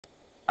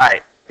All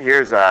right,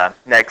 here's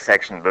next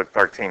section, book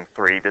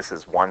 13.3. This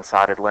is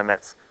one-sided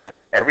limits.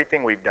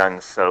 Everything we've done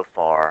so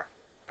far,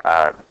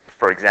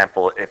 for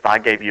example, if I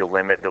gave you a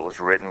limit that was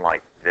written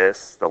like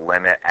this, the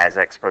limit as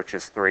x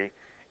approaches 3,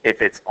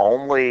 if it's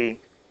only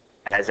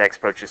as x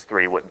approaches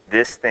 3 with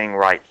this thing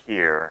right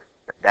here,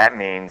 that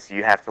means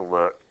you have to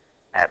look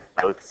at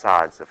both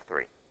sides of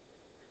 3.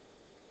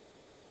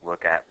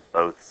 Look at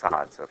both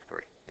sides of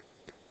 3.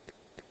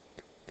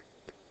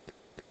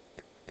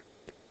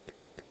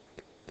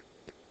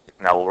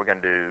 Now what we're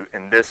going to do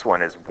in this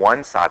one is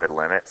one-sided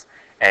limits,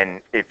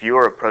 and if you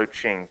are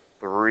approaching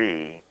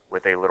 3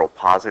 with a little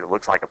positive, it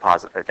looks like a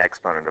positive, an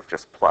exponent of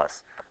just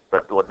plus,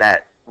 but what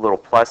that little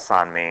plus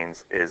sign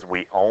means is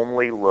we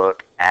only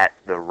look at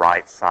the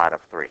right side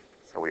of 3.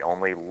 So we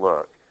only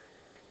look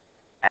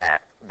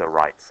at the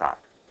right side,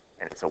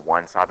 and it's a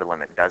one-sided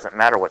limit. It doesn't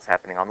matter what's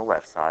happening on the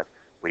left side,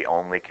 we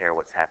only care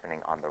what's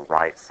happening on the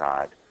right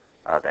side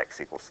of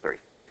x equals 3,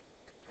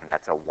 and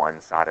that's a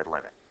one-sided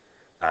limit.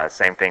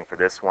 Same thing for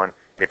this one.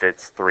 If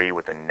it's 3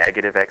 with a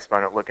negative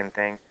exponent looking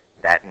thing,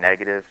 that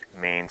negative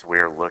means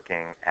we're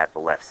looking at the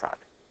left side.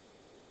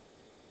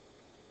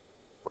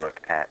 Look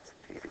at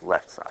the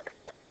left side.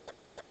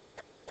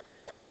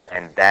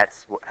 And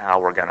that's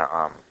how we're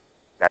gonna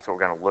that's what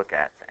we're gonna look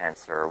at to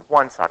answer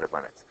one-sided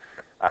limits.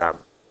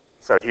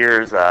 So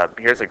here's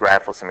a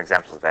graph with some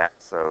examples of that.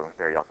 So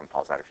there, y'all can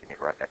pause that if you need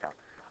to write that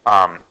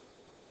down.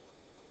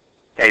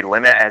 Okay,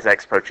 limit as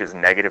x approaches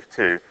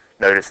 -2.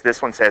 Notice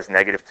this one says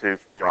 -2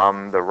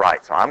 from the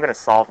right. So I'm going to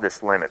solve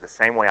this limit the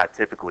same way I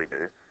typically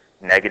do.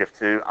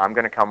 -2, I'm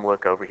going to come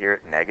look over here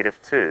at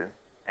 -2,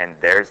 and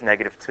there's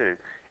 -2,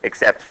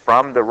 except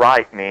from the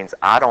right means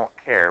I don't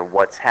care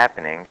what's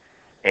happening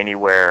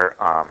anywhere.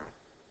 I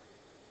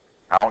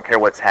don't care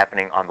what's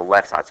happening on the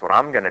left side. So what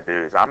I'm going to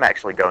do is I'm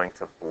actually going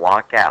to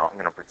block out. I'm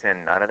going to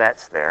pretend none of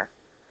that's there.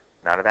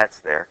 None of that's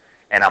there.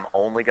 And I'm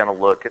only going to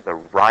look at the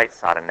right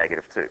side of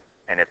 -2.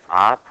 And if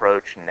I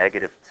approach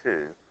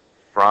 -2,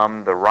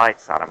 from the right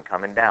side, I'm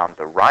coming down.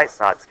 The right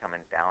side's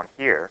coming down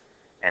here,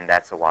 and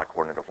that's a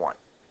y-coordinate of 1.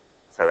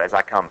 So as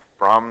I come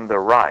from the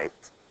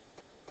right,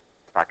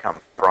 if I come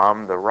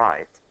from the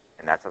right,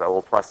 and that's what that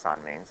little plus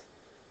sign means,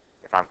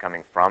 if I'm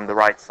coming from the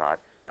right side,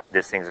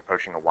 this thing's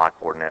approaching a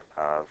y-coordinate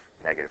of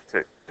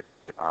 -2.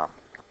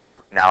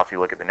 Now if you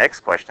look at the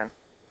next question,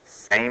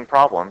 same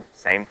problem,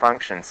 same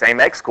function, same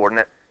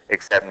x-coordinate,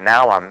 except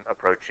now I'm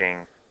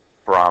approaching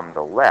from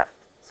the left.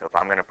 So if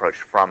I'm going to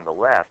approach from the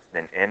left,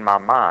 then in my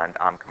mind,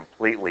 I'm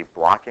completely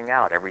blocking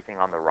out everything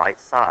on the right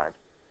side,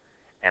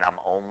 and I'm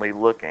only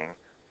looking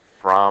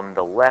from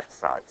the left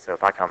side. So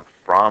if I come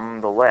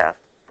from the left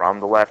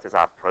as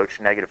I approach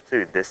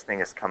 -2, this thing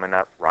is coming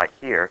up right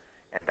here,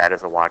 and that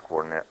is a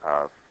y-coordinate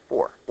of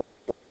 4.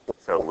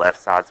 So left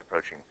side's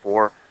approaching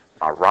 4.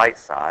 My right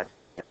side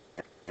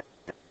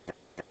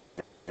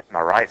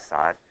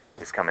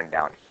is coming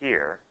down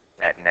here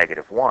at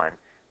 -1,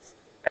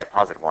 at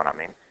 +1, I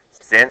mean.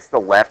 Since the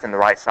left and the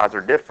right sides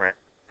are different,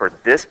 for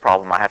this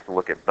problem I have to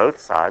look at both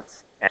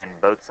sides,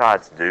 and both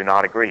sides do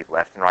not agree.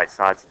 Left and right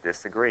sides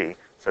disagree,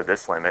 so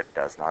this limit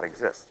does not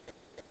exist.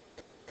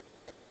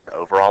 The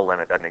overall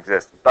limit doesn't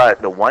exist,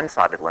 but the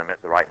one-sided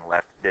limit, the right and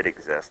left, did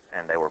exist,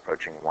 and they were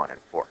approaching 1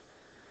 and 4.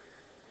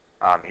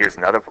 Here's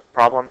another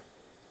problem.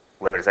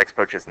 Limit as x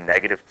approaches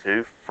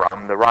 -2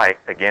 from the right.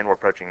 Again, we're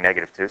approaching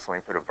 -2, so let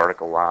me put a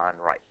vertical line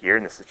right here,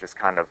 and this is just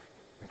kind of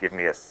give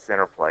me a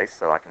center place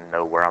so I can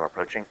know where I'm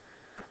approaching.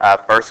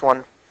 First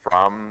one,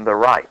 from the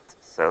right.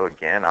 So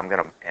again, I'm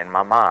going to, in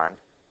my mind,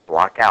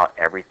 block out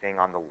everything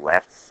on the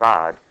left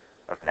side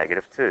of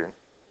 -2.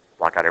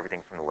 Block out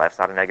everything from the left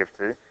side of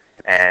 -2.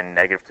 And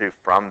 -2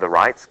 from the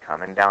right's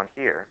coming down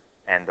here.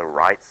 And the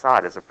right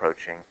side is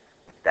approaching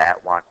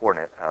that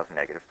y-coordinate of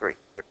 -3.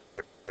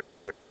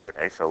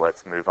 Okay, so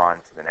let's move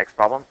on to the next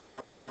problem.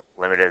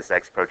 Limit as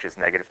x approaches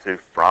 -2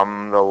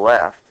 from the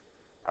left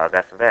of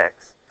f of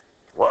x.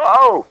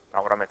 Whoa!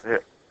 Not what I meant to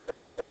do.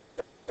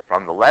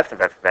 From the left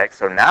of f of x,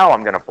 so now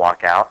I'm going to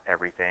block out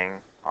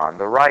everything on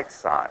the right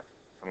side.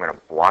 So I'm going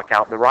to block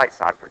out the right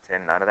side,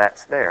 pretend none of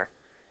that's there,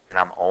 and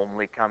I'm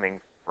only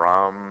coming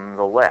from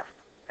the left.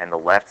 And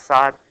the left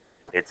side,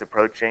 it's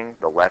approaching,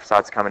 the left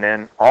side's coming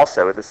in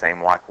also at the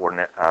same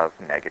y-coordinate of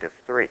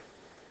 -3.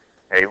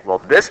 Okay, well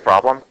this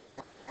problem,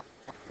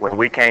 when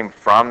we came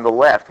from the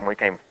left and we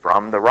came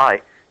from the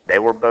right, they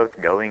were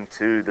both going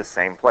to the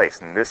same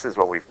place. And this is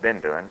what we've been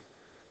doing,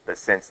 but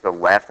since the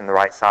left and the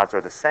right sides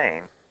are the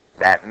same,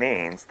 that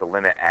means the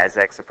limit as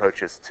x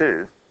approaches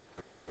 2,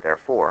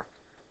 therefore,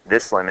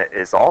 this limit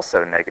is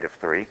also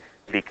 -3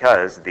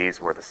 because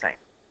these were the same.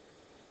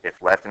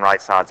 If left and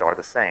right sides are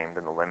the same,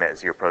 then the limit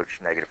as you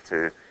approach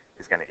 -2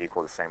 is going to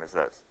equal the same as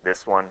those.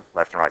 This one,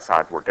 left and right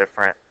sides were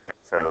different,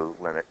 so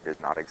limit did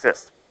not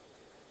exist.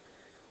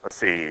 Let's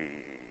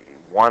see,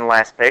 one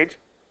last page.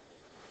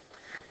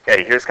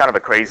 Okay, here's kind of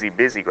a crazy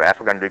busy graph.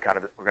 We're going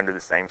to do the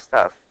same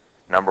stuff.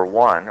 Number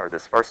 1, or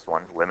this first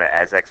one, limit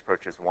as x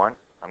approaches 1.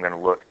 I'm going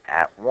to look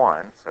at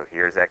 1. So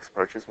here's x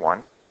approaches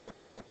 1.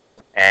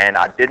 And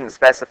I didn't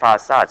specify a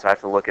side, so I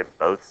have to look at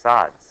both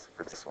sides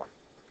for this one.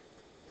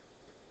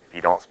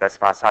 you don't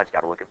specify sides, you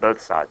got to look at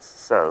both sides.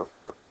 So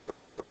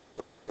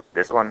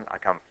this one, I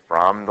come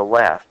from the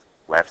left.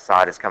 Left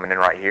side is coming in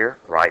right here.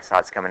 Right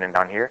side's coming in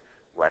down here.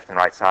 Left and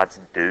right sides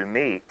do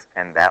meet,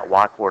 and that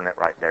y-coordinate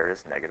right there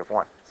is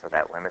 -1. So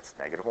that limit's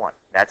 -1.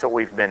 That's what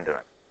we've been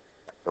doing.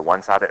 The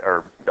one-sided,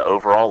 or the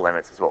overall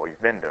limits is what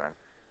we've been doing.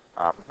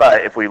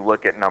 But if we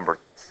look at number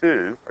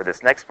 2, or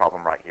this next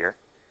problem right here,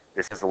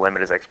 this is the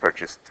limit as x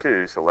approaches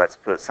 2, so let's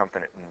put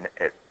something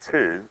at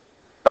 2,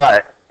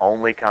 but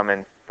only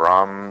coming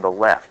from the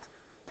left.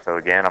 So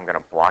again, I'm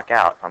going to block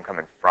out. I'm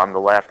coming from the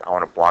left. I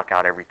want to block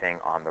out everything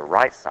on the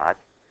right side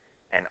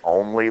and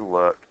only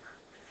look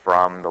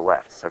from the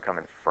left. So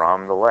coming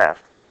from the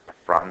left,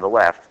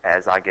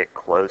 as I get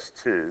close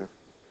to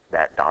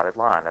that dotted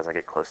line, as I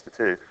get close to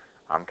 2,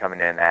 I'm coming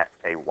in at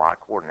a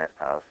y-coordinate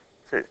of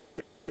 2.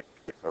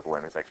 So the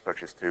limit as x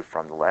approaches 2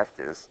 from the left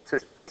is 2.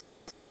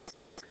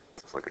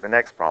 Let's look at the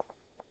next problem.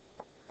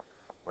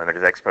 Limit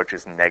as x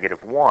approaches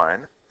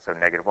 -1. So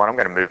 -1, I'm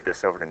going to move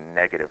this over to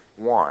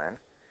 -1.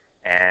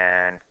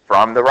 And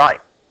from the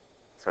right.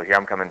 So here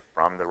I'm coming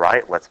from the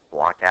right. Let's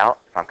block out.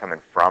 If I'm coming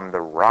from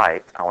the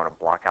right, I want to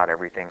block out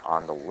everything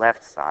on the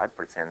left side.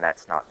 Pretend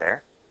that's not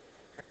there.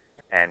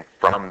 And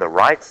from the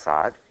right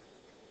side,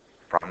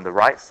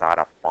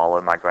 I follow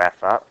my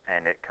graph up,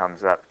 and it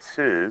comes up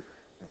to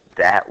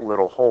that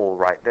little hole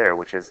right there,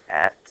 which is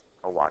at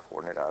a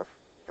y-coordinate of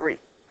 3.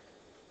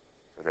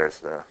 So there's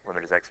the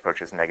limit as x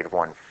approaches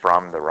 -1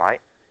 from the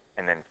right.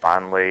 And then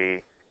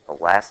finally, the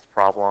last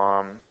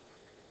problem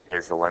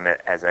is the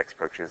limit as x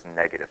approaches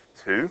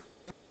 -2.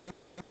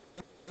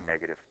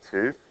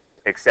 -2,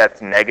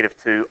 except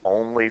 -2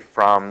 only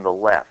from the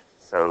left.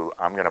 So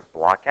I'm going to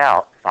block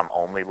out, if I'm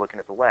only looking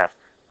at the left,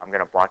 I'm going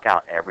to block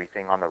out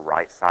everything on the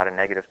right side of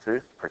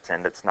 -2,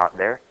 pretend it's not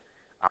there.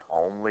 I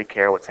only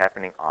care what's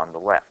happening on the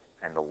left.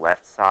 And the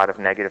left side of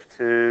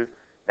 -2,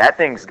 that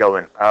thing's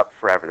going up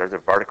forever. There's a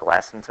vertical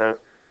asymptote.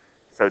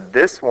 So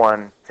this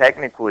one,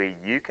 technically,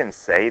 you can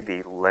say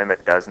the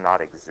limit does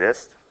not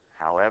exist.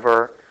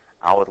 However,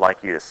 I would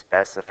like you to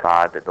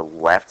specify that the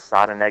left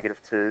side of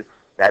 -2,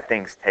 that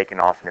thing's taken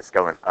off and it's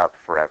going up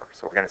forever.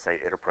 So we're going to say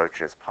it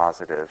approaches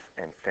positive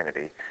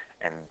infinity,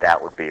 and that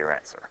would be your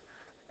answer.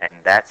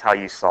 And that's how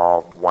you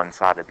solve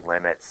one-sided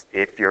limits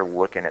if you're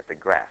looking at the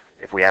graph.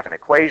 If we have an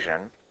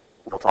equation,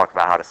 we'll talk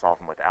about how to solve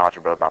them with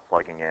algebra by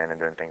plugging in and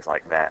doing things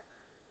like that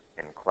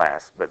in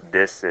class. But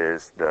this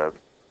is the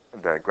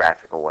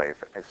graphical way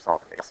of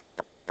solving these.